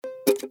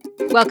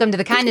Welcome to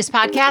the Kindness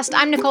Podcast.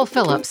 I'm Nicole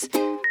Phillips.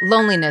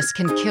 Loneliness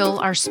can kill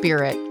our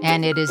spirit,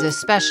 and it is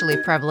especially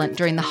prevalent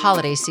during the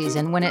holiday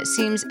season when it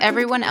seems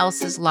everyone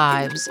else's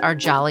lives are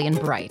jolly and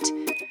bright.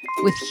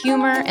 With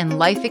humor and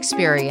life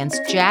experience,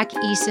 Jack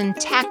Eason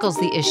tackles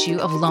the issue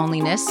of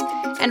loneliness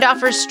and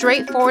offers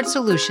straightforward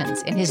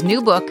solutions in his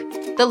new book,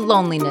 The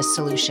Loneliness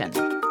Solution.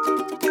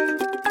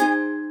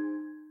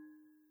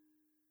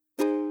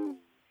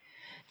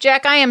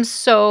 Jack, I am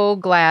so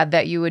glad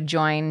that you would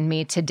join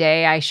me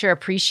today. I sure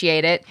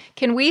appreciate it.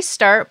 Can we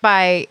start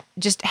by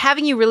just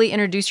having you really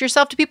introduce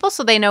yourself to people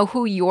so they know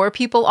who your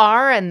people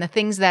are and the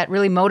things that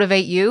really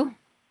motivate you?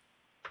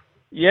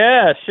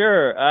 Yeah,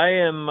 sure.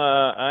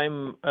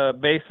 I'm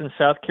based in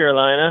South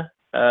Carolina.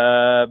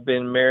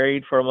 Been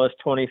married for almost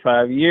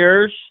 25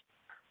 years.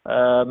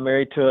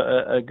 Married to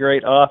a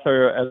great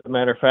author, as a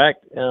matter of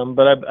fact.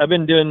 But I've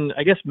been doing,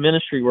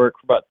 ministry work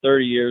for about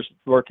 30 years,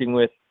 working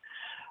with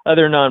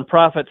other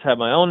nonprofits. Have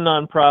my own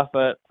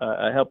nonprofit.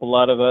 I help a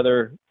lot of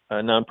other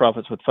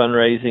nonprofits with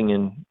fundraising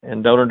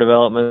and donor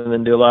development, and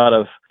then do a lot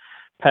of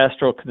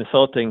pastoral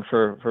consulting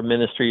for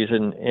ministries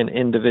and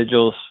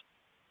individuals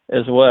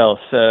as well.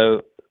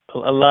 So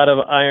a lot of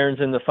irons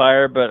in the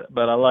fire, but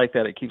I like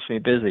that. It keeps me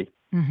busy.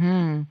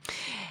 Mm-hmm.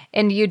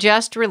 And you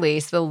just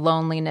released The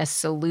Loneliness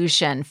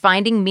Solution,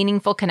 Finding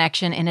Meaningful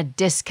Connection in a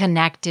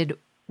Disconnected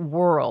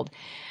World.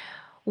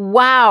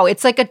 Wow.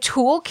 It's like a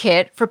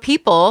toolkit for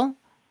people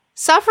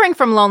suffering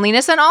from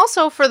loneliness, and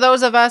also for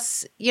those of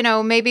us,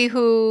 maybe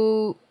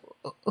who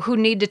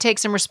need to take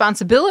some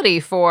responsibility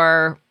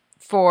for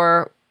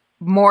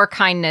more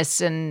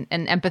kindness and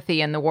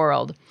empathy in the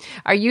world.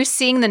 Are you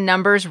seeing the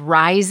numbers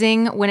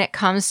rising when it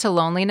comes to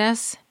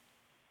loneliness?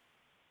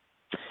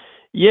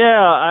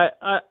 Yeah,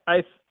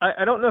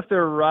 I don't know if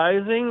they're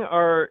rising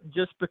or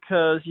just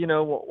because,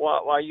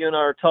 while you and I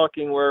are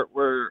talking,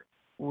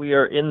 we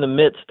are in the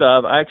midst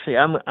of,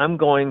 I'm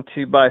going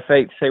to, by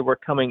faith, say we're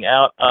coming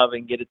out of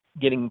and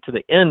getting to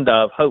the end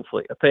of,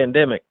 hopefully, a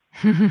pandemic.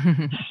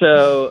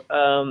 So,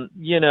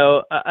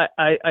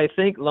 I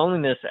think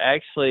loneliness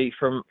actually,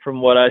 from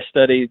what I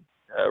studied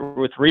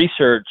with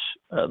research,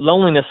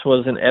 loneliness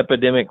was an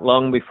epidemic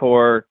long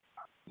before,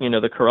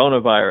 the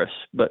coronavirus.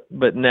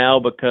 But now,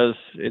 because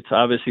it's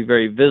obviously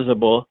very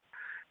visible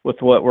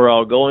with what we're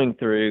all going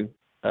through,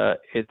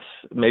 it's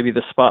maybe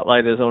the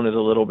spotlight is on it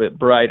a little bit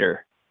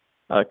brighter.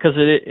 Because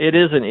it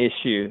is an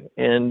issue,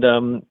 and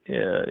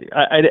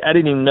I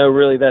didn't even know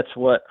really that's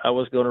what I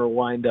was going to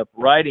wind up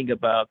writing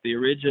about.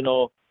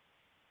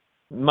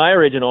 My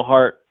original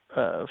heart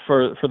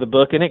for the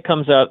book, and it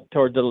comes out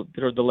toward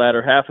the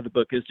latter half of the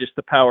book, is just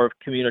the power of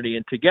community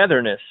and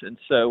togetherness. And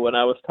so when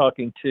I was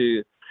talking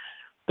to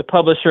the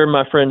publisher,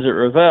 my friends at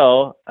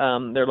Revell,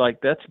 they're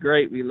like, "That's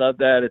great, we love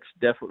that.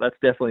 That's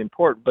definitely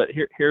important." But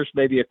here's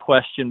maybe a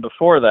question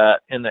before that,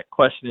 and that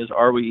question is,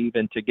 are we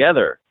even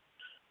together?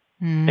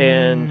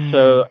 And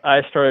so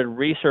I started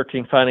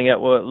researching, finding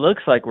out, well, it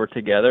looks like we're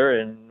together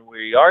and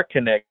we are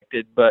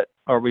connected, but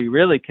are we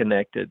really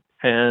connected?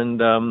 And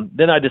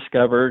then I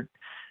discovered,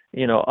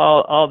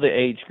 all the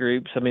age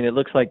groups. I mean, it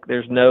looks like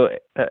there's no,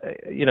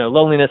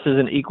 loneliness is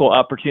an equal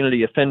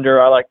opportunity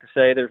offender. I like to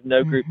say there's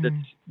no group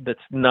that's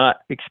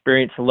not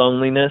experienced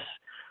loneliness,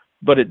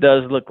 but it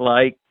does look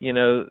like,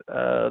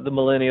 the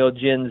millennial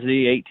Gen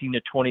Z, 18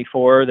 to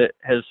 24, that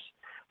has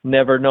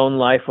never known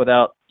life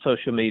without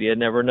social media,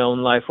 never known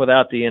life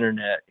without the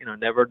internet,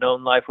 never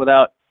known life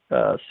without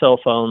cell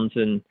phones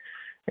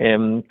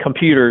and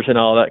computers and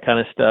all that kind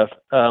of stuff.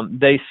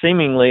 They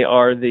seemingly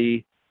are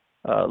the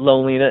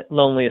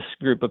loneliest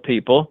group of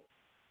people.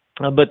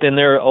 But then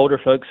there are older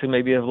folks who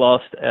maybe have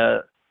lost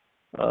a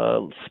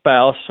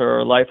spouse or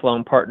a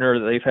lifelong partner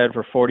that they've had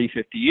for 40,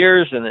 50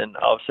 years, and then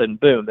all of a sudden,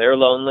 boom, they're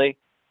lonely.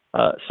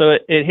 So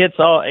it hits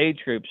all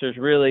age groups. There's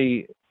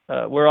really,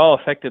 we're all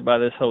affected by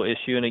this whole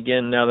issue. And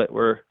again, now that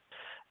we're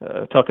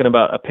talking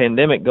about a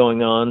pandemic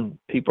going on,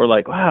 people are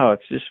like, wow,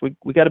 it's just,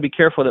 we got to be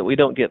careful that we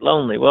don't get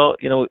lonely. Well,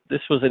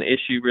 this was an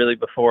issue really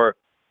before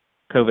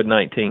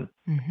COVID-19.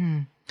 Mm-hmm.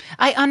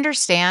 I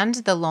understand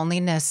the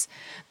loneliness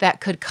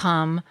that could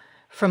come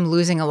from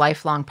losing a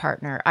lifelong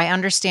partner. I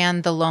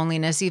understand the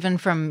loneliness even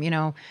from,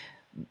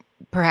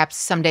 perhaps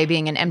someday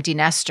being an empty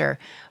nester.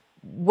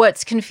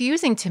 What's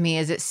confusing to me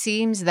is it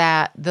seems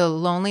that the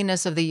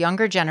loneliness of the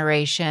younger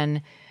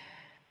generation,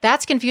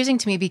 that's confusing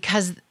to me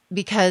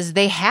because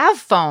they have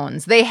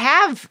phones. They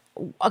have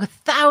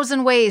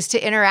 1,000 ways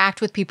to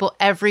interact with people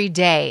every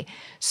day.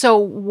 So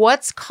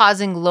what's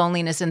causing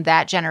loneliness in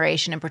that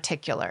generation in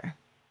particular?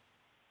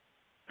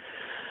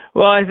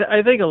 Well,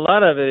 I think a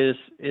lot of it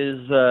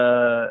is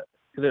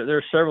there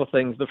are several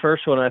things. The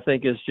first one I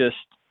think is just,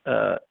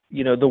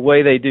 the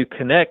way they do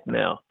connect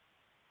now.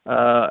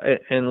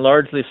 And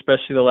largely,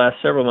 especially the last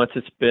several months,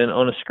 it's been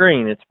on a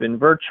screen. It's been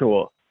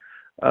virtual.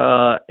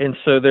 And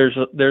so there's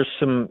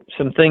some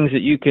things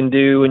that you can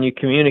do when you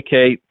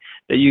communicate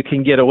that you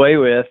can get away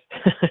with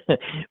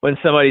when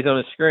somebody's on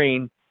a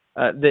screen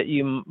that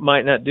you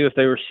might not do if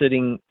they were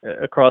sitting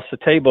across the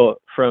table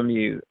from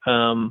you.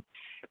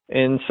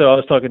 And so I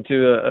was talking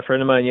to a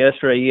friend of mine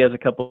yesterday. He has a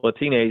couple of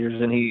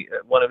teenagers, and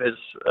one of his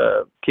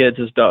kids,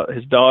 his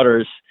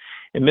daughters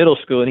in middle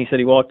school, and he said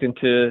he walked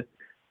into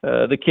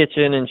the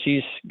kitchen, and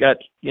she's got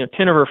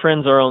 10 of her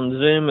friends are on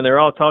Zoom, and they're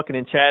all talking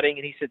and chatting.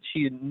 And he said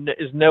she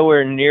is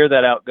nowhere near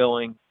that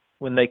outgoing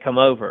when they come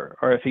over,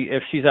 or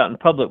if she's out in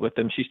public with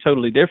them, she's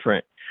totally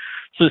different.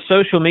 So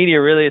social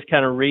media really has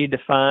kind of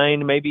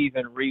redefined, maybe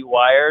even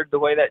rewired the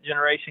way that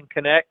generation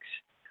connects.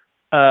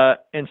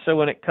 And so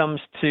when it comes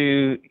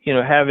to,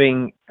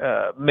 having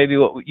maybe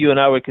what you and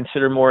I would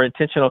consider more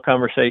intentional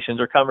conversations,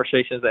 or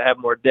conversations that have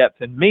more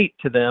depth and meat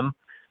to them,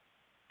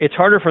 it's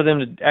harder for them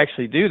to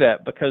actually do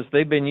that because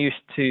they've been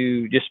used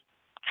to just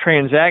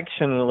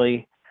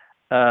transactionally,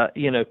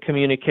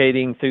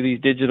 communicating through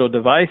these digital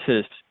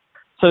devices.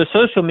 So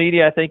social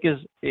media, I think, is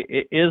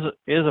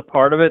a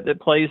part of it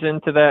that plays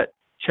into that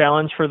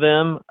challenge for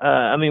them.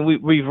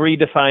 We've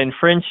redefined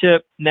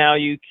friendship. Now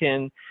you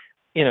can,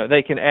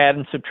 they can add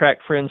and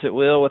subtract friends at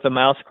will with a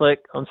mouse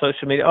click on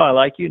social media. Oh, I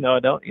like you. No, I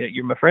don't.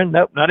 You're my friend.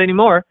 Nope, not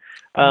anymore.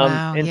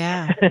 Wow, and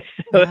yeah.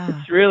 so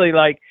it's really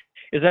like,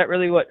 is that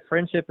really what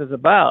friendship is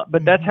about?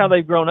 But that's how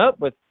they've grown up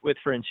with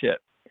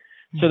friendship.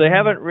 So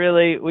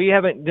we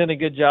haven't done a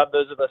good job.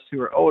 Those of us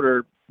who are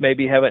older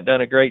maybe haven't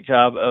done a great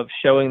job of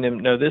showing them,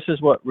 no, this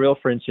is what real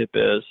friendship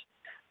is.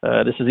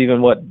 This is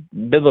even what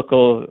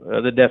biblical,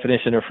 the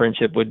definition of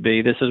friendship would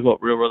be. This is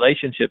what real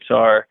relationships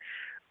are.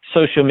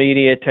 Social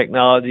media,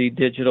 technology,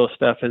 digital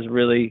stuff has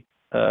really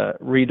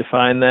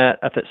redefined that.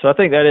 So I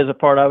think that is a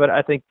part of it.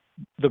 I think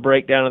the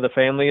breakdown of the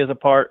family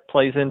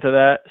plays into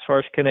that as far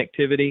as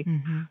connectivity.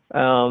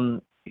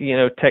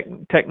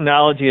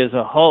 Technology as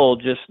a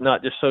whole,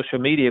 not just social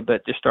media,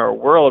 but just our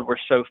world, we're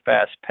so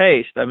fast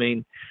paced.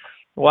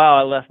 Wow,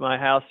 I left my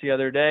house the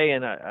other day,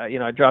 and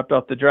I dropped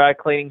off the dry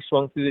cleaning,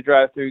 swung through the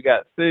drive-through,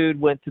 got food,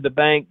 went to the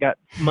bank, got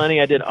money.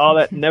 I did all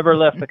that, never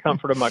left the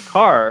comfort of my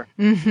car.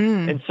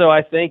 And so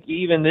I think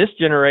even this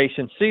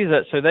generation sees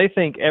that, so they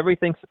think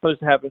everything's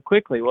supposed to happen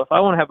quickly. Well, if I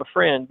want to have a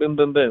friend, boom,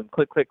 boom, boom,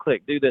 click, click,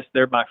 click, do this,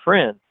 they're my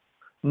friend.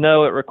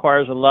 No, it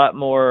requires a lot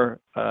more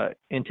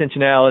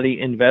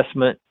intentionality,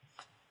 investment,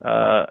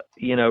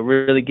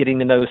 really getting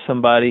to know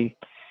somebody.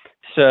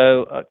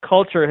 So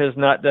culture has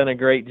not done a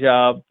great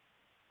job.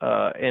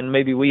 And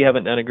maybe we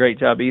haven't done a great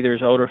job either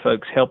as older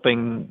folks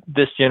helping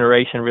this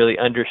generation really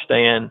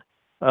understand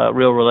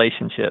real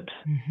relationships.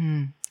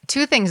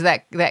 Two things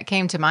that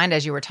came to mind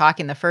as you were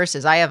talking. The first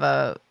is I have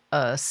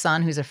a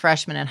son who's a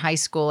freshman in high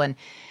school, and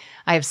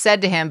I have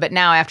said to him, but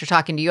now after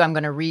talking to you, I'm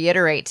going to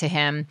reiterate to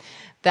him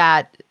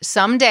that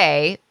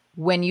someday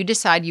when you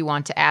decide you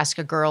want to ask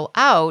a girl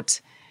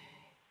out,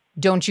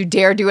 don't you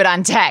dare do it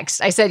on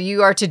text. I said,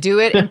 you are to do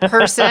it in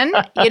person.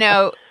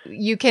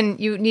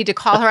 You need to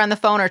call her on the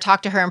phone or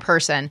talk to her in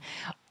person.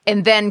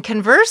 And then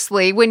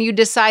conversely, when you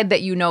decide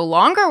that you no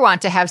longer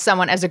want to have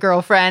someone as a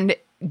girlfriend,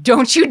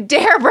 don't you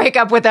dare break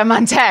up with them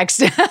on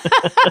text.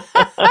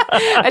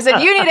 I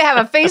said, you need to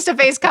have a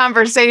face-to-face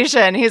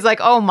conversation. He's like,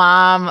 oh,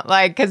 Mom,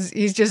 because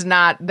he's just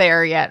not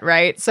there yet,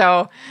 right?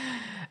 So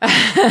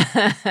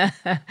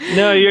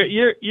no,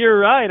 you're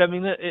right.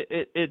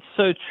 It's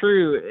so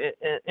true.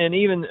 And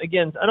even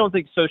again, I don't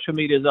think social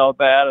media is all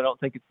bad. I don't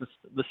think it's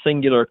the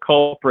singular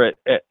culprit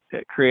at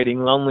creating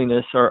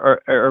loneliness,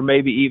 or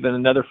maybe even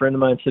another friend of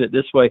mine said it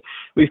this way: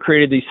 we've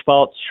created these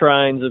false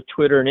shrines of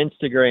Twitter and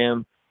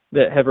Instagram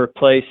that have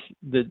replaced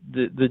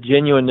the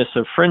genuineness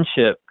of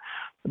friendship.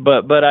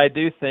 But I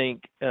do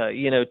think,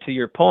 to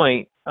your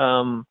point,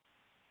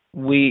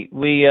 we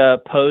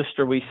post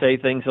or we say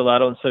things a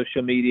lot on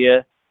social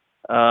media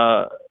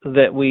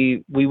that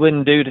we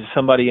wouldn't do to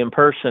somebody in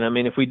person.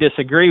 If we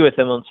disagree with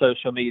them on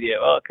social media,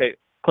 okay,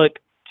 click,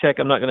 check,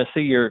 I'm not going to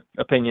see your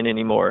opinion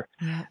anymore.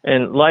 Yeah.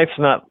 And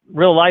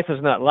real life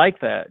is not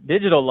like that.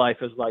 Digital life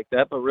is like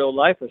that, but real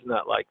life is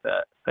not like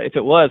that. If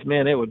it was,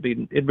 man, it'd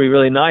be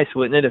really nice,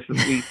 wouldn't it?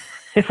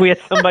 If we had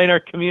somebody in our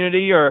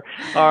community or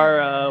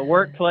our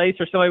workplace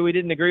or somebody we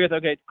didn't agree with,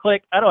 okay,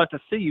 click, I don't have to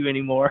see you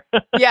anymore.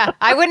 Yeah,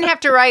 I wouldn't have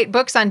to write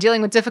books on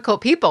dealing with difficult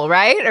people,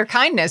 right? Or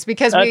kindness,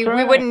 because we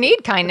wouldn't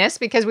need kindness,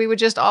 because we would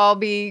just all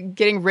be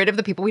getting rid of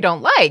the people we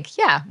don't like.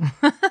 Yeah.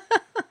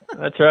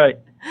 That's right.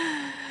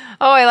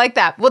 Oh, I like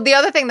that. Well, the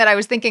other thing that I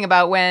was thinking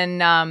about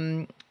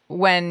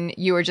when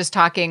you were just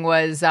talking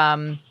was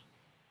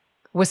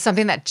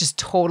something that just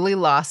totally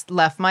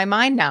left my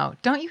mind now.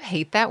 Don't you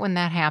hate that when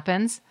that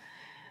happens?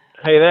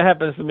 Hey, that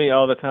happens to me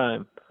all the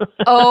time.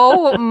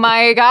 Oh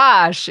my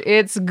gosh,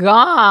 it's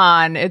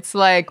gone. It's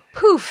like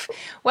poof.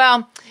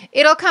 Well,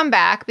 it'll come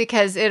back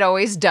because it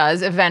always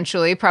does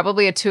eventually,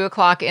 probably at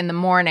 2:00 in the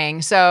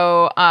morning.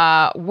 So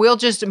we'll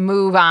just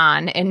move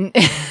on.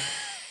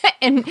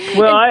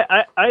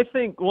 I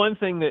think one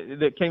thing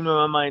that came to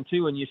my mind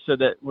too when you said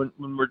that when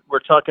we're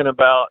talking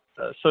about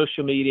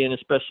social media, and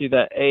especially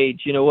that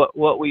age,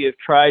 what we have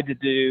tried to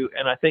do,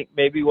 and I think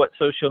maybe what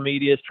social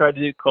media has tried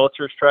to do,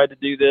 culture has tried to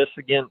do this.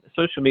 Again,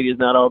 social media is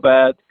not all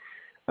bad.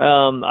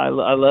 I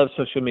love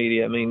social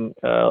media.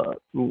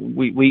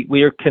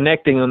 We are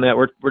connecting on that.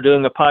 We're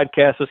doing a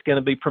podcast that's going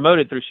to be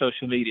promoted through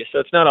social media, so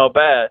it's not all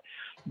bad.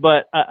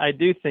 But I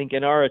do think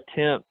in our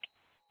attempt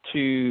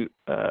to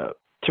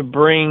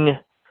bring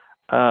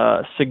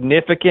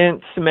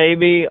significance,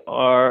 maybe,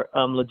 or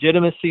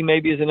legitimacy,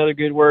 maybe is another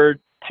good word,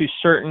 to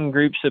certain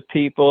groups of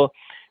people,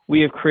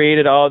 we have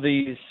created all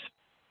these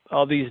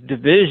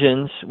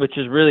divisions, which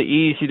is really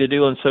easy to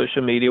do on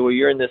social media, where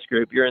you're in this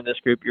group, you're in this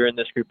group, you're in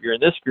this group, you're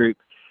in this group.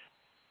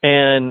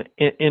 And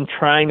in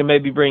trying to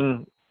maybe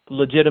bring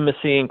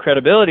legitimacy and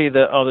credibility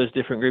to all those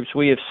different groups,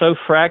 we have so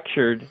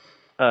fractured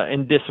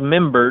and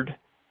dismembered,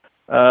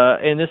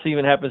 and this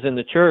even happens in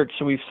the church,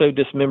 so we've so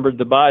dismembered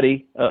the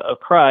body of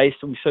Christ,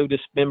 we've so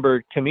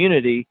dismembered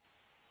community.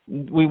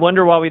 We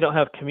wonder why we don't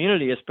have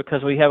community. It's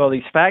because we have all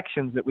these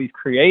factions that we've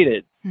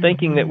created,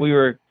 thinking that we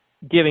were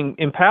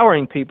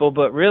empowering people,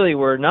 but really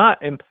we're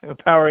not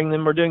empowering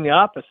them. We're doing the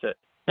opposite.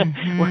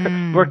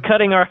 We're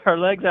cutting our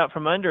legs out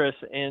from under us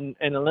and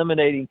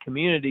eliminating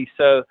community.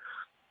 So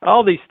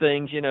all these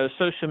things,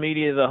 social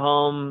media, the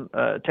home,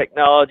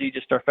 technology,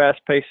 just our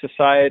fast-paced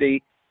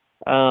society,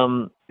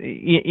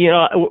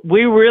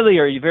 we really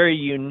are very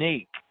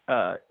unique.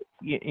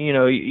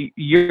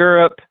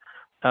 Europe,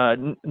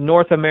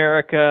 North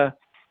America,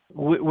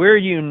 we're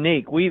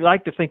unique. We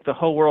like to think the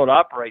whole world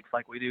operates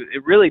like we do.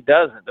 It really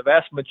doesn't. The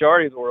vast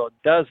majority of the world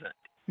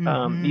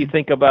doesn't. You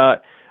think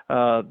about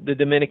the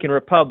Dominican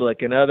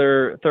Republic and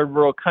other third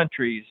world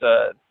countries,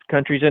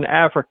 countries in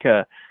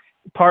Africa.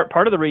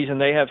 Part of the reason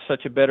they have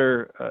such a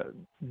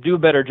do a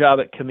better job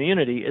at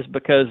community is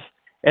because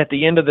at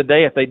the end of the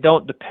day, if they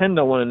don't depend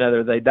on one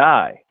another, they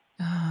die.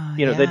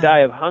 They die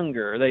of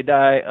hunger, they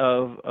die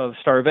of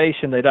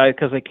starvation, they die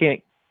because they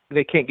can't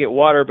get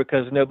water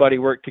because nobody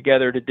worked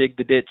together to dig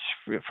the ditch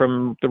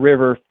from the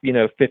river,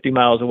 50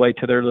 miles away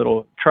to their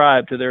little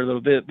tribe, to their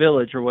little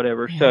village or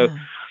whatever. Yeah. So,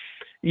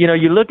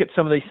 you look at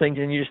some of these things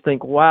and you just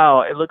think,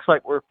 wow, it looks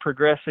like we're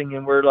progressing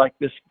and we're like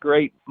this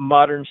great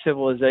modern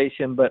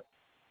civilization, but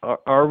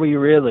are we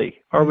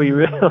really? Are we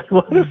really?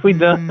 What have we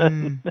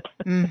done?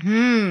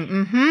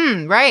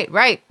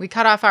 Right. We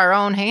cut off our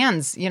own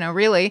hands,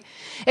 really.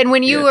 And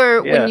when you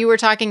were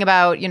talking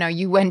about,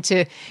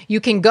 you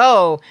can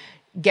go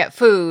get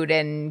food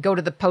and go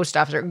to the post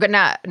office, or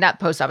not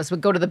post office, but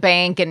go to the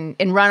bank and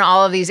run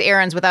all of these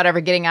errands without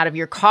ever getting out of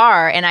your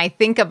car. And I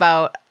think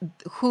about,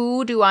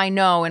 who do I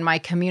know in my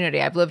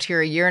community? I've lived here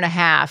a year and a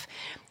half.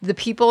 The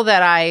people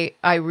that I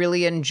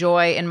really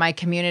enjoy in my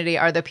community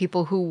are the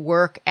people who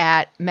work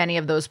at many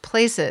of those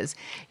places.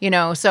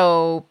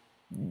 So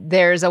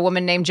there's a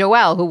woman named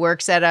Joelle who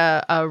works at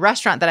a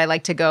restaurant that I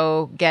like to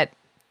go get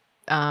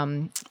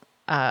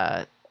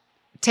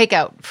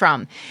takeout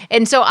from.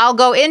 And so I'll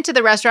go into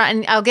the restaurant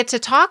and I'll get to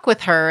talk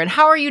with her and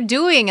how are you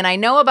doing? And I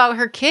know about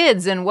her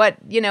kids and what,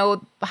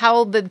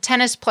 how the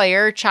tennis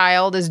player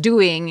child is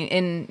doing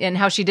and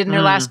how she did in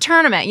her last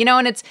tournament,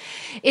 and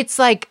it's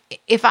like,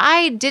 if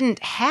I didn't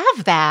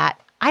have that,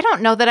 I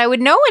don't know that I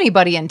would know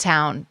anybody in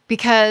town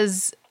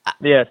because,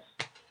 yes.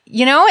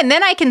 And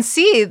then I can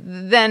see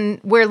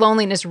then where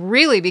loneliness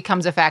really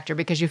becomes a factor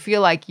because you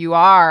feel like you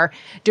are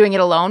doing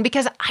it alone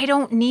because I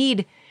don't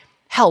need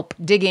help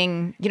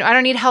digging, I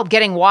don't need help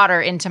getting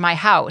water into my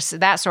house,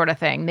 that sort of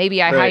thing.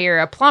 Maybe I hire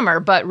a plumber,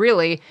 but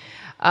really,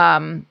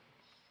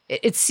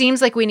 it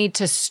seems like we need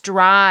to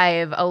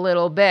strive a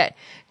little bit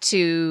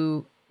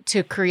to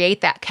create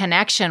that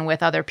connection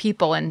with other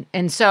people.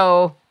 And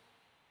so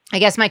I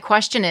guess my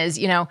question is,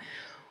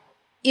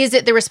 is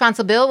it the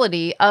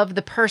responsibility of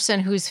the person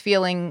who's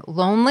feeling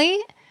lonely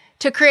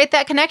to create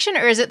that connection?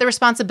 Or is it the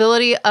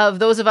responsibility of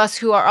those of us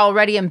who are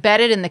already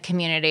embedded in the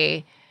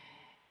community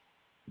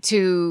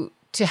to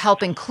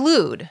help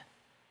include?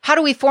 How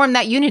do we form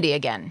that unity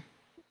again?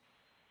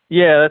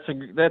 Yeah,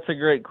 that's a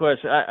great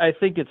question. I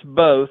think it's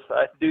both.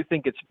 I do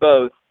think it's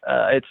both.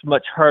 It's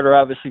much harder,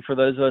 obviously, for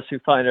those of us who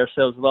find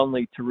ourselves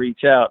lonely to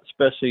reach out,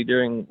 especially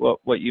during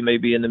what you may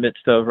be in the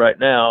midst of right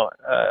now.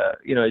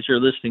 As you're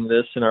listening to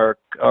this in our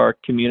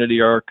community,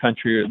 our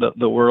country, or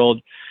the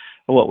world,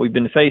 what we've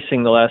been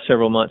facing the last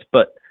several months.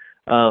 But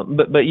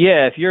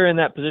yeah, if you're in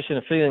that position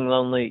of feeling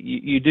lonely,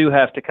 you do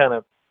have to kind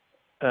of,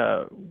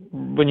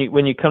 when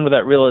you come to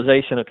that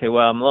realization, okay,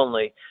 well, I'm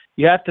lonely,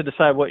 you have to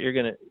decide what are you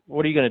going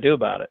to do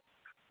about it?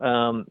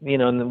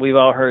 And we've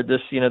all heard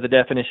this, the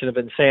definition of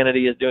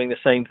insanity is doing the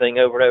same thing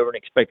over and over and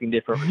expecting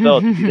different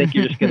results. If you think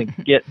you're just going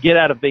to get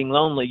out of being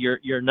lonely,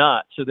 you're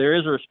not. So there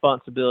is a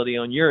responsibility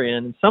on your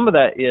end. And some of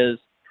that is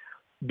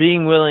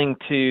being willing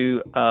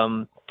to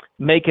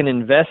make an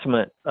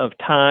investment of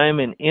time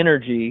and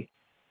energy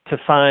to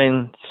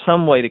find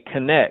some way to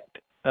connect.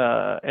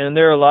 And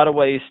there are a lot of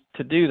ways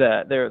to do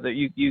that.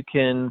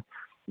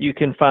 You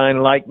can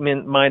find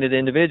like-minded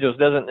individuals. It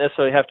doesn't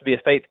necessarily have to be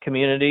a faith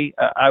community.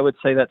 I would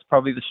say that's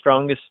probably the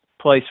strongest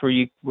place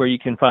where you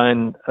can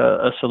find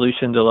a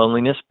solution to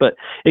loneliness. But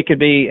it could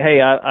be,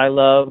 hey, I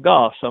love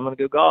golf, so I'm going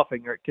to go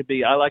golfing. Or it could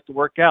be, I like to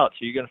work out,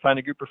 so you're going to find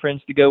a group of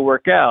friends to go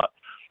work out.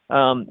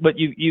 But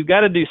you've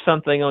got to do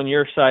something on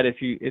your side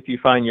if you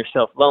find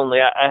yourself lonely.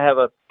 I have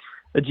a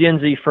Gen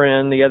Z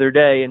friend the other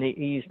day, and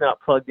he's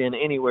not plugged in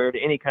anywhere to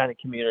any kind of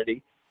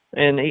community.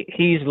 And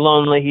he's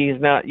lonely.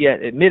 He's not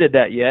yet admitted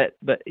that yet,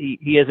 but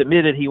he has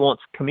admitted he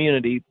wants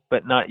community,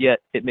 but not yet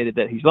admitted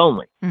that he's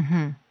lonely.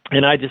 Mm-hmm.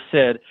 And I just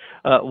said,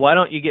 why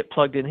don't you get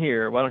plugged in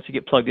here? Why don't you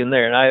get plugged in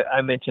there? And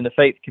I mentioned the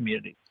faith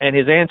community. And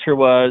his answer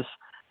was,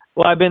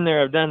 well, I've been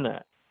there. I've done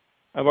that.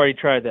 I've already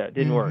tried that. It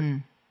didn't work.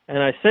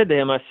 And I said to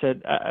him, I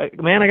said,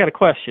 man, I got a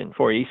question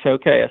for you. He said,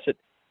 okay. I said,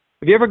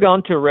 have you ever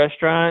gone to a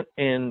restaurant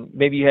and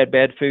maybe you had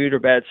bad food or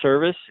bad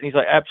service? And he's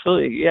like,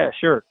 absolutely. Yeah,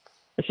 sure.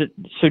 I said,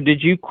 so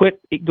did you quit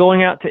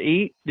going out to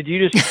eat? Did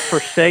you just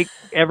forsake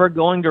ever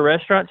going to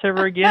restaurants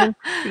ever again?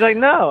 He's like,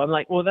 no. I'm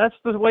like, well, that's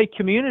the way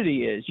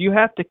community is. You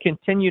have to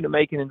continue to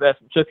make an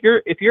investment. So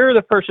if you're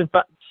the person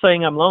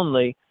saying I'm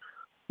lonely,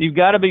 you've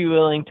got to be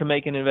willing to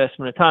make an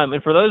investment of time.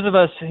 And for those of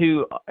us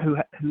who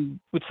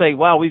would say,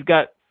 wow, we've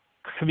got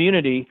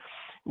community,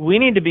 we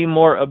need to be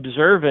more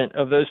observant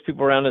of those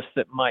people around us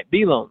that might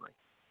be lonely.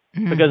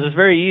 Because it's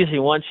very easy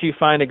once you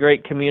find a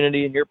great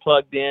community and you're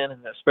plugged in,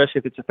 and especially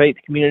if it's a faith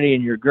community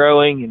and you're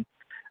growing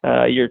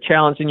and you're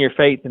challenging your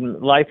faith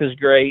and life is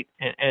great.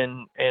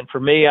 And for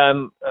me,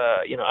 I'm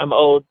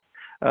old,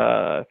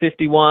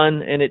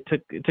 51, and it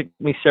took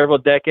me several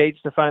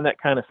decades to find that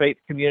kind of faith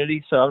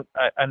community. So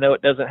I know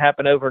it doesn't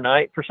happen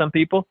overnight for some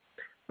people.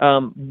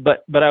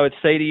 But I would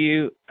say to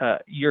you,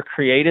 you're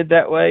created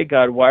that way.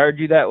 God wired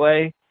you that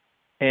way,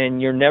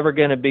 and you're never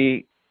going to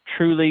be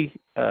truly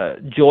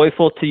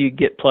joyful till you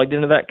get plugged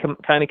into that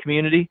kind of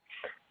community.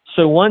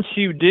 So once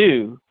you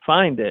do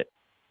find it,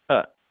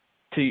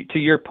 to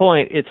your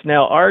point, it's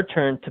now our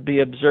turn to be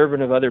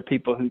observant of other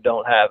people who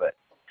don't have it.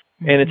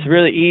 And it's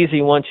really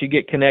easy once you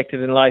get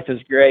connected and life is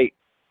great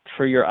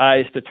for your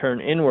eyes to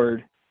turn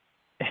inward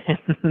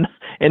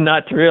and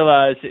not to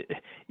realize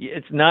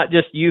it's not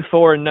just you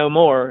four and no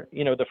more,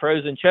 the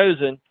frozen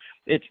chosen.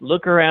 It's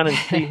look around and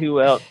see who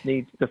else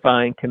needs to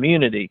find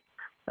community.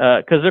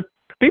 Because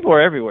people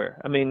are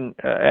everywhere. I mean,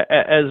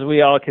 as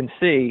we all can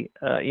see,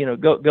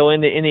 go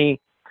into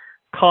any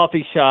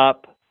coffee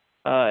shop,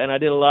 and I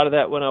did a lot of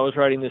that when I was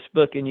writing this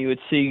book, and you would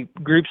see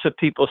groups of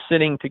people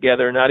sitting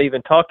together, not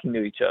even talking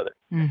to each other,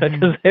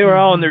 because they were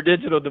all on their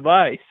digital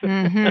device.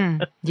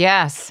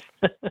 Yes.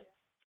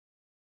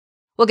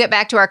 We'll get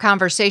back to our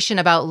conversation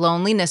about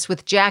loneliness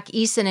with Jack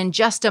Eason in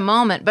just a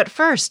moment, but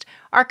first,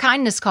 our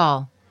kindness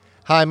call.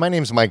 Hi, my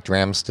name's Mike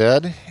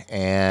Dramstead,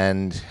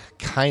 and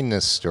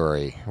kindness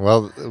story.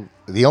 Well,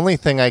 the only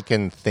thing I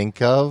can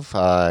think of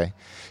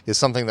is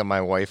something that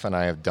my wife and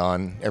I have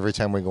done every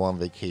time we go on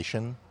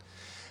vacation.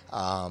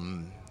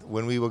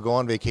 When we would go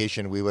on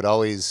vacation, we would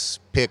always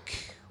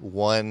pick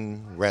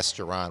one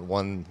restaurant,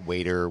 one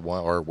waiter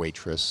or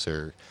waitress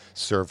or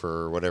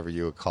server or whatever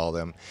you would call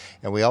them,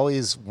 and we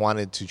always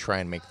wanted to try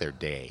and make their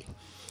day.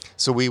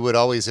 So we would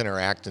always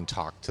interact and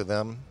talk to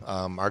them.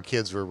 Our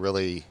kids were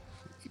really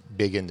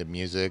big into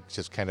music,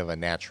 just kind of a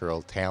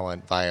natural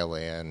talent,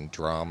 violin,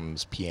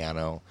 drums,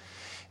 piano.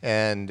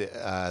 And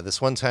this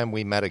one time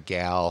we met a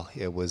gal.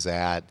 It was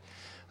at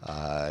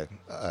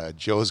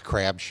Joe's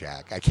Crab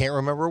Shack. I can't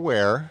remember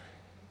where.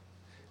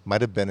 Might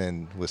have been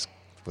in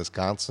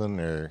Wisconsin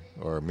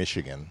or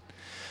Michigan.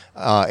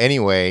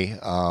 Anyway,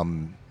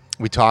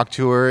 we talked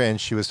to her,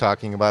 and she was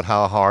talking about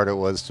how hard it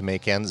was to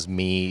make ends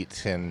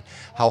meet and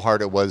how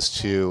hard it was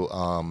to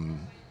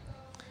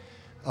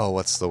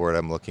what's the word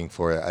I'm looking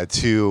for?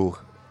 To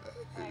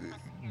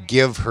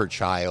give her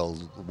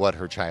child what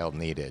her child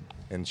needed.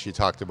 And she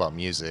talked about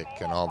music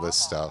and all this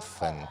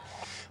stuff.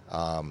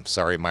 And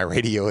sorry, my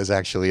radio is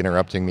actually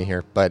interrupting me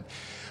here. But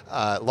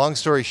long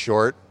story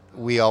short,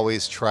 we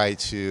always try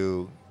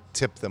to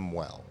tip them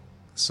well.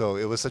 So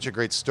it was such a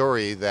great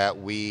story that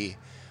we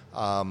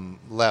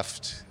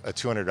left a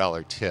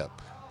 $200 tip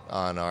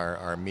on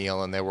our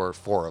meal. And there were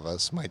 4 of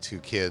us, my 2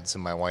 kids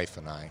and my wife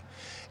and I.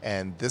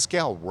 And this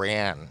gal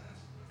ran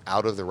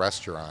out of the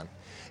restaurant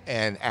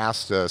and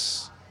asked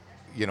us,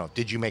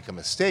 did you make a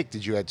mistake?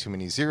 Did you add too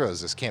many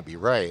zeros? This can't be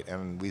right.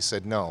 And we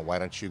said, no, why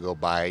don't you go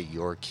buy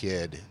your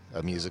kid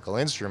a musical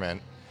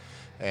instrument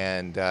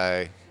and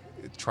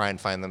try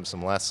and find them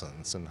some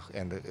lessons.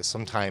 And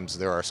sometimes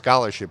there are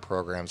scholarship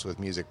programs with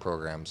music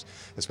programs,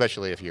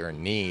 especially if you're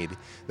in need,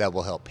 that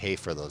will help pay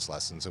for those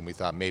lessons. And we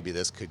thought maybe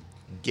this could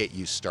get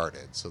you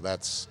started. So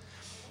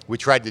we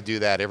tried to do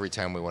that every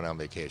time we went on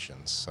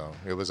vacations. So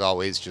it was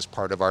always just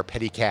part of our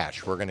petty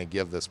cash. We're going to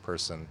give this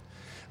person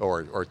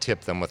or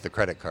tip them with the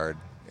credit card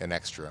an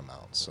extra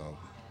amount. So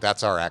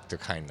that's our act of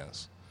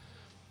kindness.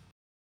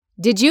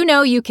 Did you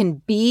know you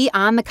can be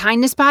on the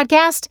Kindness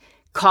Podcast?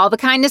 Call the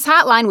Kindness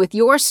Hotline with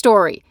your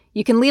story.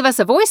 You can leave us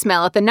a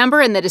voicemail at the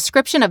number in the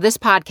description of this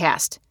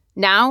podcast.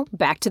 Now,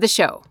 back to the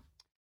show.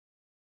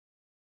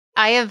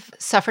 I have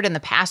suffered in the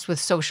past with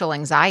social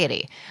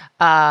anxiety.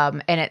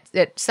 And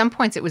at some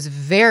points it was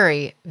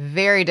very,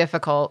 very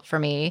difficult for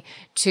me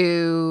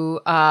to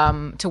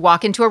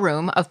walk into a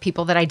room of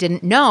people that I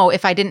didn't know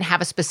if I didn't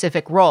have a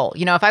specific role.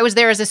 You know, if I was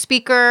there as a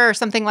speaker or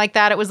something like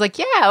that, it was like,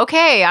 yeah,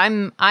 okay,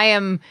 I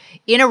am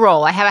in a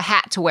role. I have a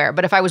hat to wear.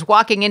 But if I was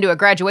walking into a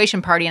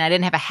graduation party and I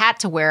didn't have a hat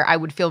to wear, I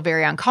would feel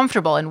very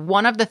uncomfortable. And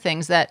one of the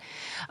things that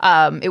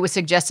it was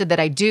suggested that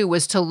I do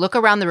was to look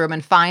around the room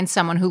and find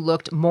someone who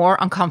looked more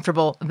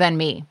uncomfortable than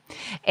me,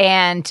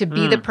 and to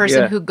be the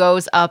person who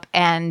goes up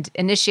and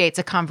initiates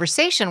a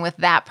conversation with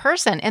that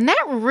person. And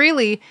that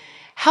really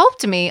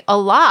helped me a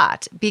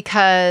lot,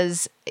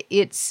 because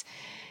it's,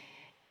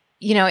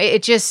 you know,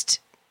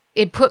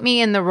 it put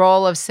me in the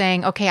role of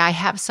saying, okay, I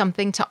have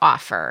something to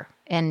offer.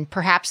 And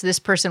perhaps this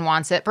person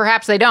wants it,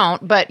 perhaps they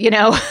don't, but you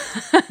know,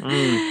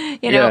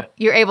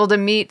 you're able to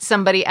meet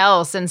somebody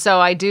else. And so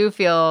I do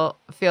feel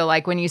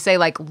like when you say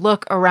like,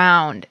 look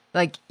around,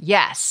 like,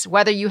 yes,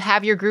 whether you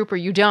have your group or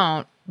you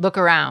don't, look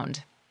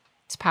around.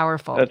 It's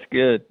powerful. That's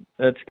good.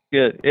 That's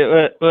good.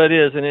 It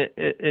is. And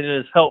it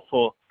is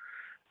helpful.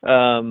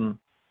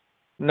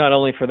 Not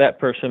only for that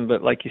person,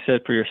 but like you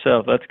said, for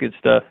yourself. That's good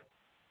stuff.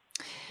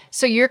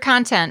 So your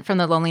content from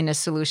the Loneliness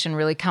Solution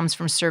really comes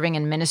from serving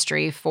in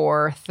ministry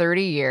for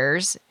 30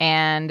 years.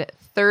 And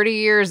 30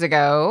 years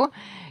ago,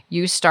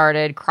 you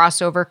started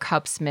Crossover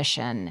Cups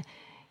Mission.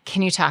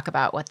 Can you talk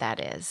about what that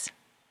is?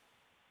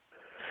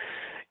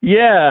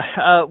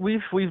 Yeah,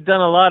 we've done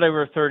a lot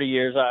over 30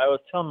 years. I was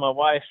telling my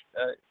wife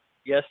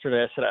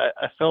yesterday, I said,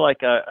 I feel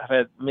like I've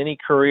had many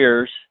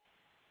careers,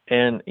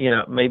 and, you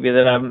know, maybe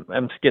that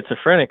I'm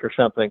schizophrenic or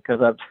something,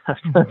 because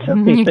I've done so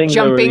many things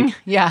over these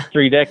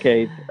 3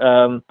 decades.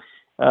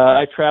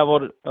 I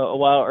traveled a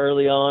while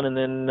early on, and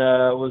then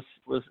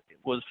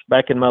was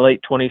back in my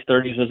late 20s,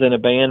 30s, was in a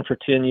band for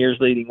 10 years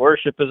leading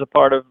worship as a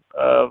part of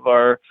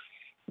our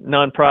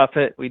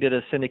nonprofit. We did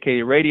a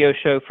syndicated radio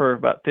show for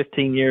about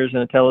 15 years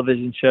and a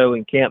television show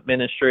and camp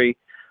ministry.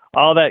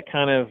 All that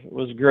kind of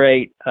was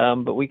great,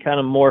 but we kind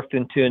of morphed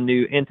into a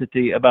new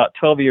entity about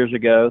 12 years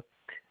ago,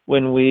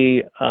 when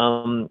we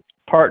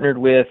partnered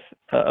with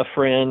a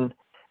friend,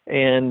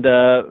 and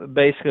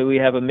basically we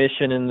have a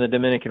mission in the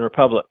Dominican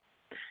Republic,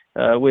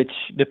 which,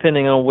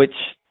 depending on which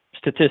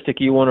statistic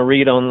you want to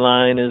read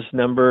online, is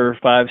number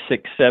 5,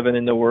 6, 7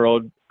 in the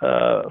world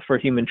for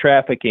human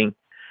trafficking.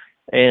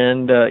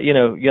 And you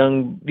know,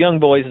 young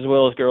boys as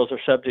well as girls are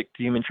subject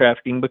to human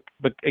trafficking,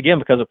 but again,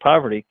 because of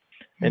poverty.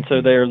 And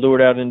so they're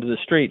lured out into the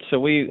streets. So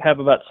we have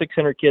about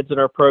 600 kids in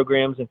our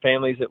programs and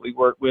families that we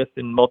work with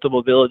in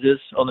multiple villages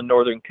on the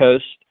northern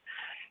coast.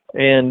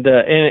 And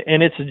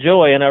it's a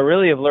joy. And I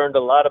really have learned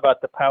a lot about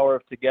the power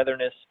of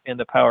togetherness and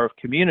the power of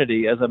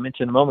community, as I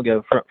mentioned a moment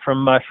ago,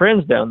 from my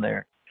friends down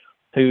there,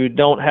 who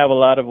don't have a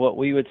lot of what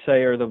we would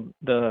say are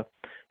the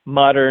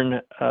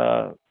modern,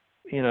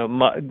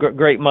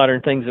 great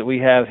modern things that we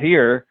have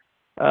here.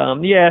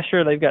 Yeah,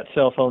 sure, they've got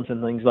cell phones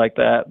and things like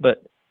that,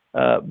 but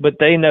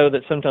they know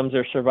that sometimes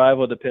their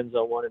survival depends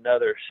on one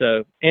another.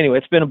 So anyway,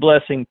 it's been a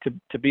blessing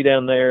to be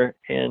down there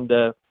and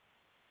to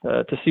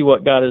see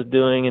what God is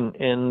doing,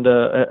 and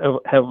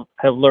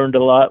have learned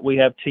a lot. We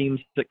have teams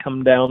that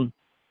come down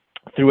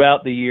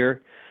throughout the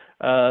year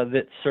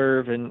that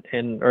serve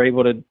and are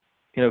able to,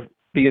 you know,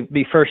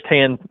 be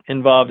firsthand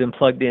involved and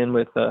plugged in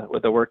with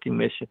a working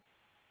mission.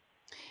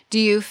 Do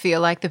you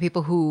feel like the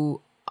people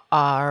who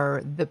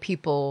are the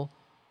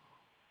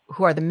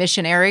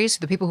missionaries,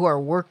 the people who are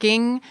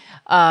working,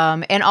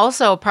 and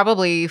also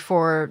probably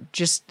for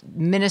just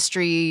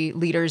ministry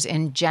leaders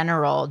in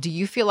general, do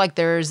you feel like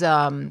there's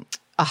a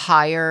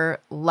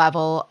higher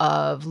level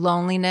of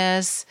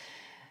loneliness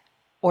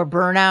or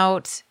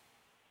burnout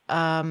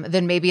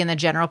than maybe in the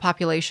general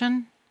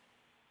population?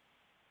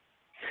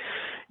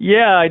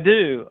 Yeah, I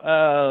do.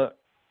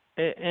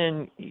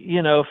 And,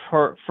 you know,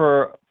 for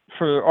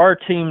our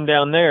team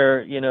down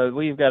there, you know,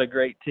 we've got a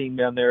great team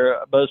down there.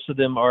 Most of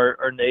them are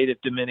native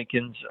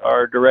Dominicans.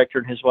 Our director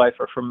and his wife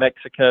are from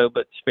Mexico,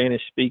 but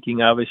Spanish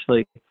speaking,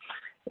 obviously.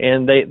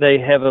 And they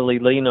heavily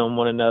lean on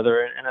one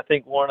another. And I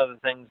think one of the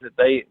things that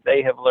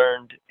they have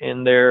learned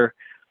in their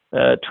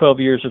 12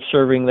 years of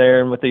serving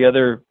there, and with the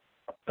other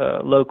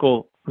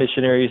local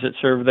missionaries that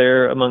serve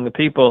there among the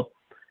people,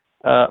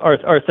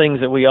 are things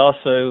that we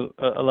also,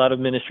 a lot of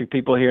ministry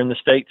people here in the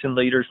States and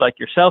leaders like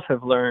yourself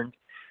have learned.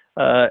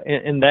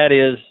 And that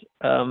is,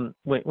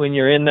 when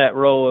you're in that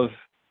role of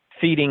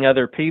feeding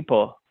other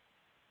people,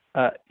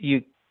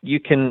 you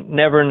can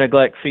never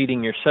neglect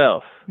feeding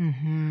yourself.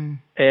 Mm-hmm.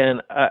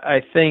 And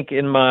I think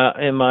in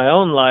my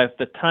own life,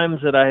 the times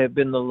that I have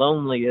been the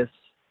loneliest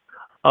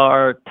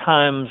are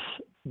times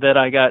that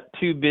I got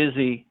too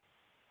busy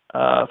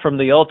from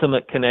the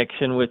ultimate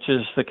connection, which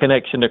is the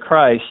connection to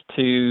Christ,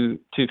 to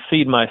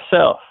feed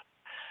myself.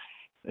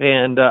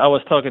 And I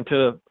was talking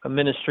to a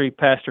ministry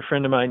pastor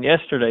friend of mine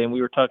yesterday, and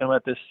we were talking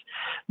about this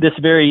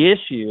very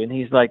issue. And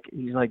he's like,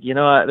 you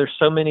know, there's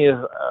so many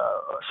of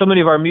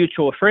our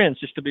mutual friends,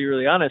 just to be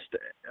really honest,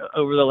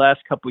 over the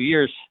last couple of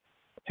years,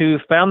 who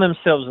found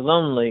themselves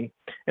lonely.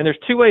 And there's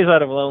two ways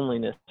out of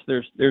loneliness.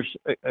 There's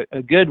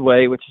a good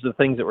way, which is the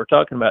things that we're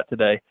talking about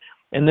today.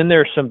 And then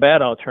there's some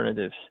bad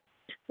alternatives.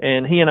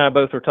 And he and I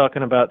both were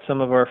talking about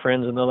some of our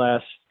friends in the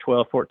last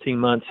 12, 14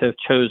 months have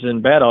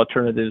chosen bad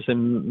alternatives.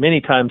 And many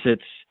times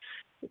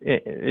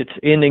it's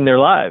ending their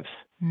lives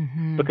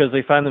because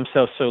they find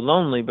themselves so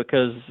lonely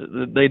because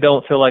they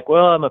don't feel like,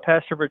 well, I'm a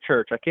pastor of a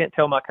church. I can't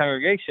tell my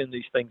congregation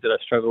these things that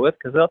I struggle with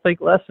because they'll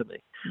think less of me.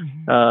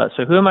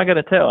 So who am I going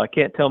to tell? I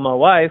can't tell my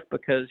wife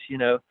because,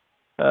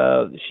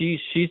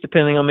 she's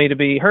depending on me to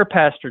be her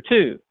pastor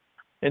too.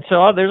 And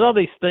so there's all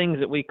these things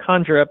that we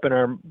conjure up in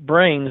our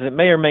brains that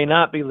may or may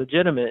not be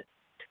legitimate,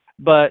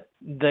 but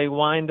they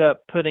wind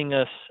up putting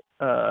us,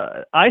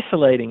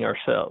 isolating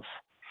ourselves.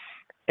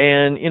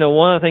 And,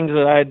 one of the things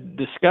that I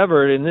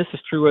discovered, and this is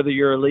true whether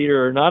you're a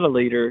leader or not a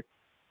leader,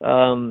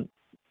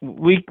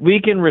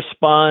 we can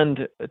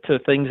respond to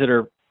things that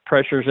are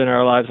pressures in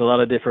our lives a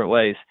lot of different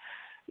ways.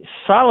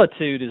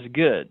 Solitude is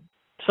good.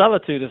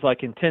 Solitude is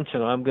like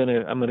intentional. I'm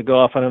gonna go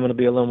off and I'm gonna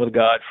be alone with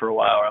God for a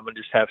while, or I'm gonna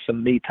just have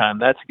some me time.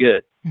 That's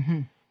good.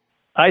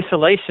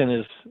 Isolation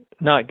is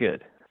not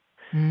good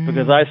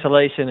because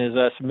isolation is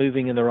us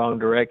moving in the wrong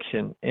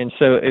direction. And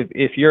so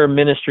if you're a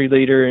ministry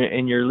leader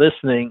and you're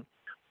listening,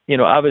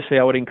 obviously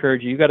I would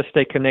encourage you got to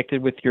stay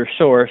connected with your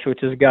source,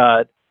 which is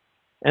God.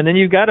 And then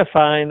you've got to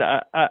find,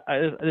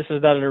 this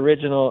is not an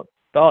original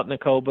thought,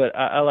 Nicole, but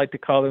I like to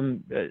call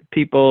them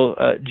people,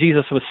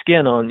 Jesus with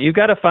skin on. You've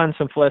got to find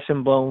some flesh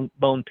and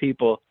bone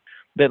people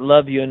that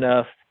love you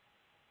enough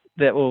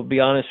that will be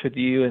honest with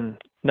you and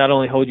not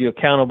only hold you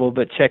accountable,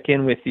 but check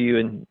in with you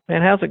and,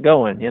 man, how's it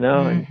going?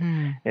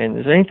 And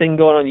is there anything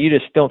going on you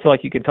just don't feel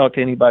like you can talk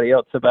to anybody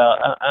else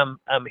about?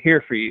 I'm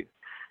here for you.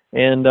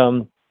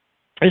 And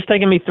it's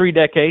taken me 3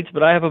 decades,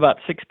 but I have about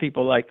 6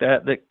 people like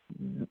that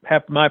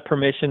have my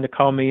permission to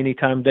call me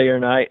anytime, day or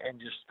night, and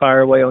just fire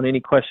away on any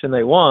question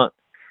they want.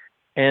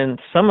 And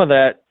some of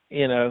that,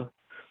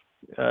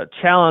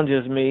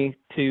 challenges me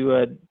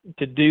to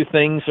do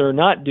things or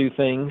not do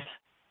things,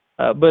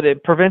 but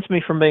it prevents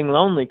me from being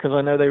lonely because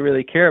I know they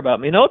really care about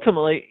me. And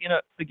ultimately,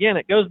 again,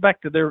 it goes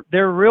back to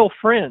they're real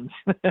friends.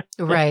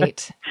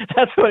 Right.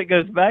 That's what it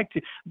goes back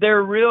to.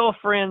 They're real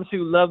friends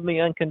who love me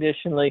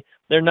unconditionally.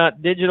 They're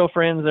not digital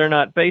friends. They're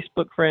not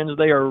Facebook friends.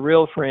 They are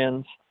real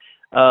friends.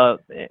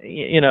 Friends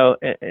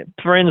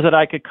that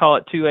I could call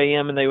at 2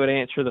 a.m. and they would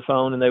answer the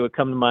phone and they would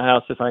come to my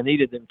house if I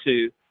needed them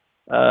to.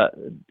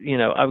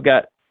 I've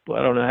got,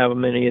 I don't know how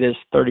many it is,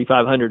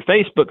 3,500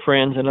 Facebook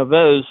friends, and of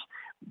those,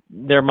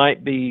 there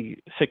might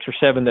be 6 or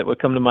 7 that would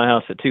come to my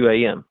house at 2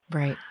 a.m.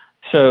 Right.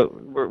 So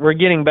we're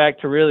getting back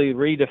to really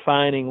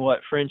redefining what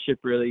friendship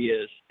really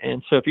is.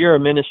 And so if you're a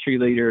ministry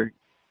leader,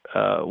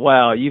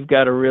 you've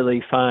got to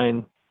really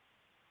find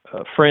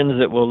friends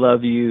that will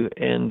love you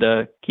and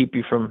keep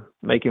you from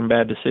making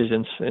bad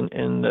decisions.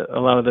 And a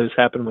lot of those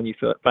happen when you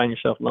find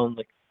yourself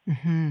lonely.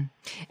 And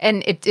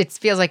it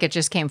feels like it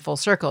just came full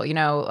circle,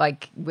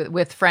 like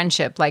with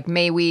friendship, like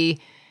may we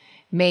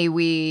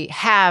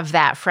have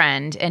that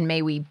friend and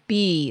may we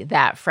be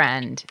that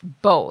friend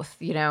both,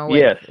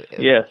 Yes.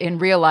 in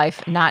real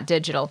life, not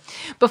digital.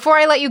 Before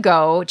I let you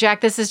go, Jack,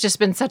 this has just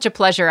been such a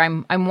pleasure.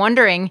 I'm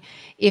wondering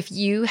if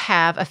you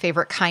have a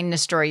favorite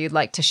kindness story you'd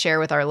like to share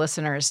with our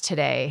listeners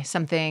today,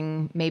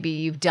 something maybe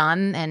you've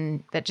done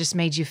and that just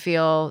made you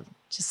feel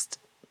just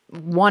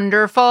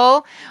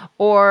wonderful,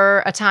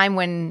 or a time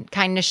when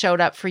kindness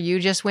showed up for you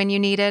just when you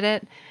needed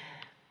it.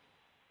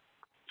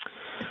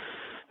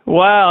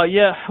 Wow.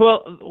 Yeah.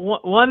 Well,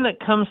 one that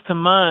comes to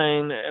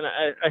mind, and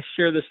I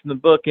share this in the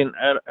book, and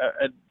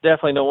I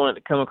definitely don't want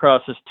it to come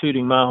across as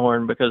tooting my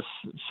horn because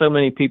so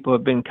many people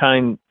have been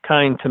kind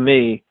to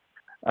me.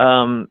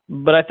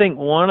 But I think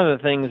one of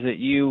the things that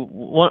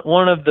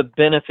one of the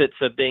benefits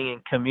of being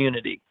in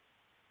community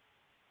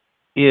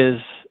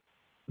is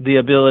the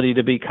ability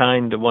to be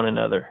kind to one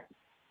another,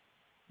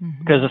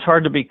 because it's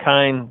hard to be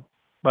kind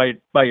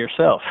by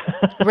yourself.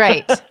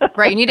 Right.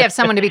 You need to have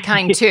someone to be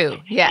kind to.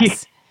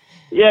 Yes.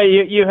 Yeah,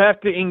 you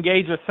have to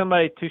engage with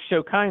somebody to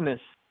show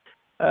kindness,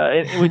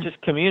 which is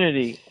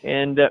community.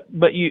 And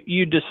but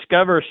you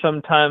discover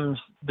sometimes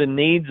the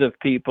needs of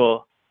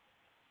people.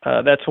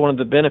 That's one of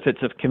the benefits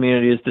of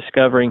community, is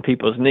discovering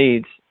people's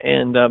needs.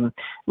 And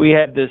we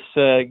had this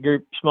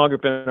small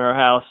group in our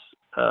house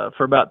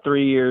for about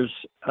 3 years,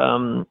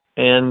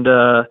 and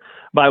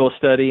Bible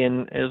study,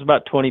 and it was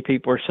about 20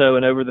 people or so.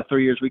 And over the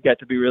 3 years, we got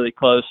to be really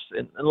close.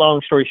 And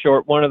long story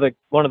short, one of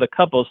the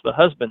couples, the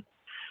husband,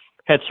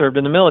 had served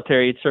in the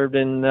military. He'd served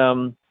in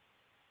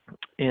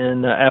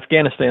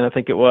Afghanistan, I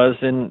think it was,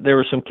 and there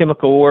were some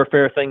chemical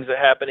warfare things that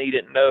happened. He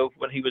didn't know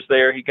when he was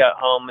there. He got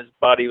home, his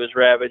body was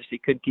ravaged. He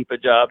couldn't keep a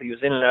job. He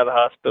was in and out of the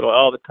hospital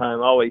all the time,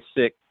 always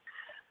sick.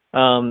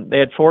 They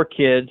had 4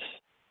 kids,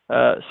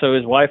 so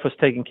his wife was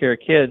taking care of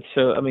kids.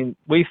 So,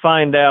 we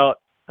find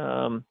out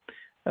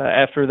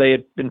after they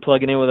had been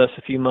plugging in with us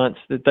a few months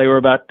that they were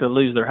about to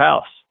lose their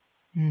house.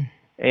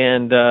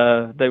 And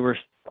they were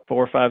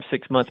 4, 5,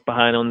 6 months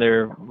behind on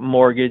their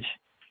mortgage.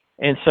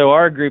 And so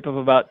our group of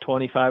about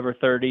 25 or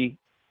 30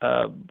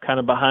 kind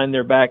of behind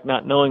their back,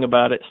 not knowing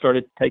about it,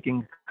 started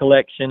taking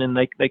collection, and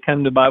they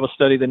come to Bible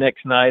study the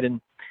next night, and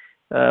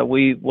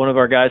one of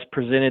our guys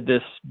presented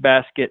this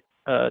basket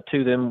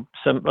to them.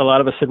 A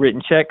lot of us had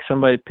written checks.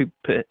 Somebody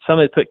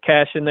put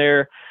cash in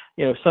there.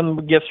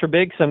 Some gifts were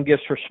big, some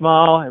gifts were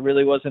small. It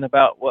really wasn't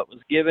about what was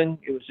given.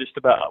 It was just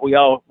about we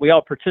all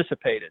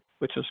participated,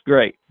 which was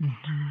great.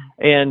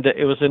 Mm-hmm. And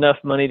it was enough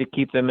money to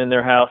keep them in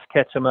their house,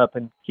 catch them up,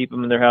 and keep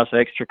them in their house an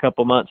extra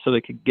couple months so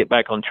they could get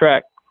back on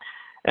track.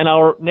 And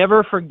I'll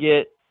never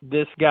forget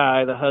this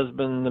guy, the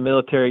husband, the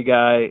military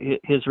guy,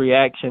 his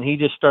reaction. He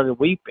just started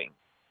weeping.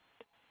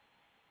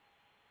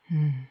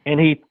 And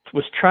he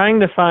was trying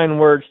to find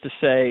words to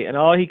say, and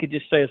all he could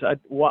just say is,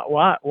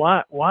 why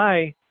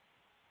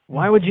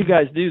would you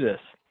guys do this?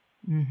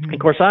 Mm-hmm. Of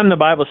course, I'm the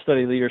Bible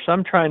study leader, so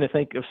I'm trying to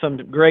think of some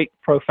great,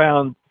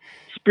 profound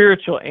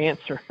spiritual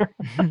answer.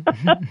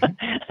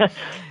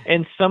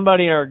 And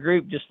somebody in our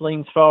group just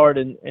leans forward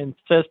and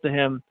says to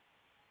him,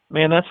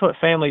 man, that's what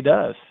family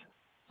does.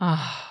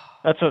 Oh.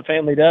 That's what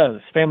family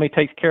does. Family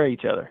takes care of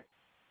each other.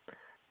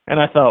 And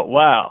I thought,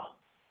 wow.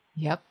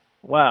 Yep.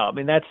 Wow. I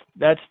mean,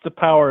 that's the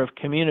power of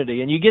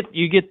community. And you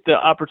get the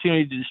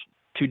opportunity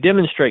to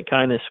demonstrate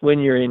kindness when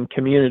you're in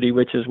community,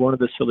 which is one of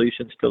the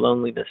solutions to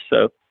loneliness.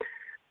 So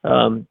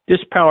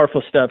just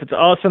powerful stuff. It's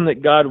awesome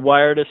that God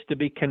wired us to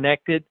be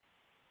connected,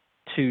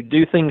 to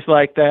do things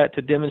like that,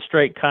 to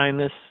demonstrate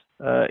kindness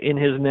in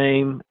his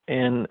name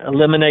and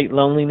eliminate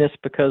loneliness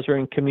because we're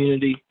in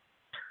community.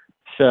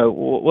 So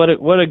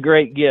what a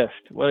great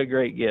gift. What a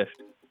great gift.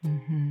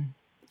 Mm-hmm.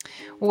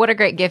 Well, what a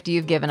great gift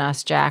you've given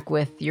us, Jack,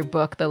 with your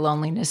book, The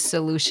Loneliness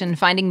Solution,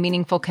 Finding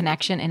Meaningful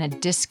Connection in a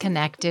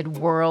Disconnected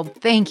World.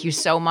 Thank you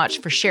so much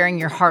for sharing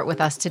your heart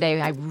with us today.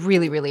 I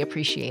really, really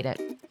appreciate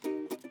it.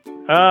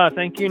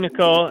 Thank you,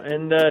 Nicole.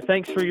 And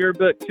thanks for your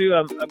book, too.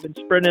 I've been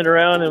spreading it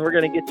around, and we're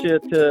going to get you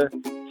to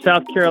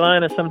South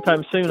Carolina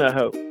sometime soon, I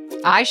hope.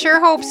 I sure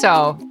hope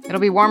so. It'll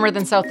be warmer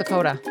than South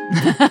Dakota.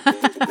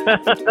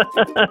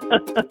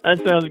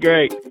 That sounds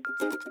great.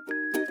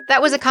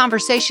 That was a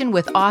conversation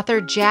with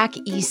author Jack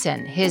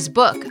Eason. His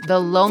book, The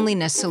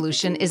Loneliness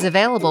Solution, is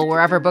available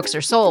wherever books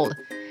are sold.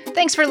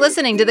 Thanks for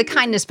listening to The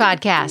Kindness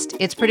Podcast.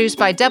 It's produced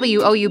by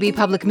WOUB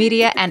Public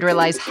Media and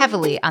relies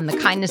heavily on the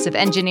kindness of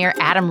engineer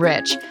Adam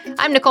Rich.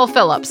 I'm Nicole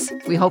Phillips.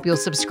 We hope you'll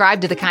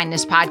subscribe to The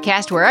Kindness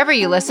Podcast wherever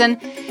you listen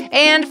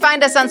and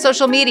find us on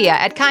social media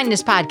at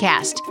Kindness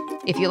Podcast.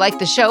 If you like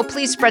the show,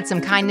 please spread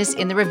some kindness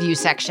in the review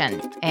section.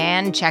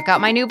 And check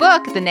out my new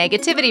book, The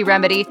Negativity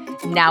Remedy,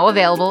 now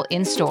available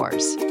in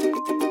stores.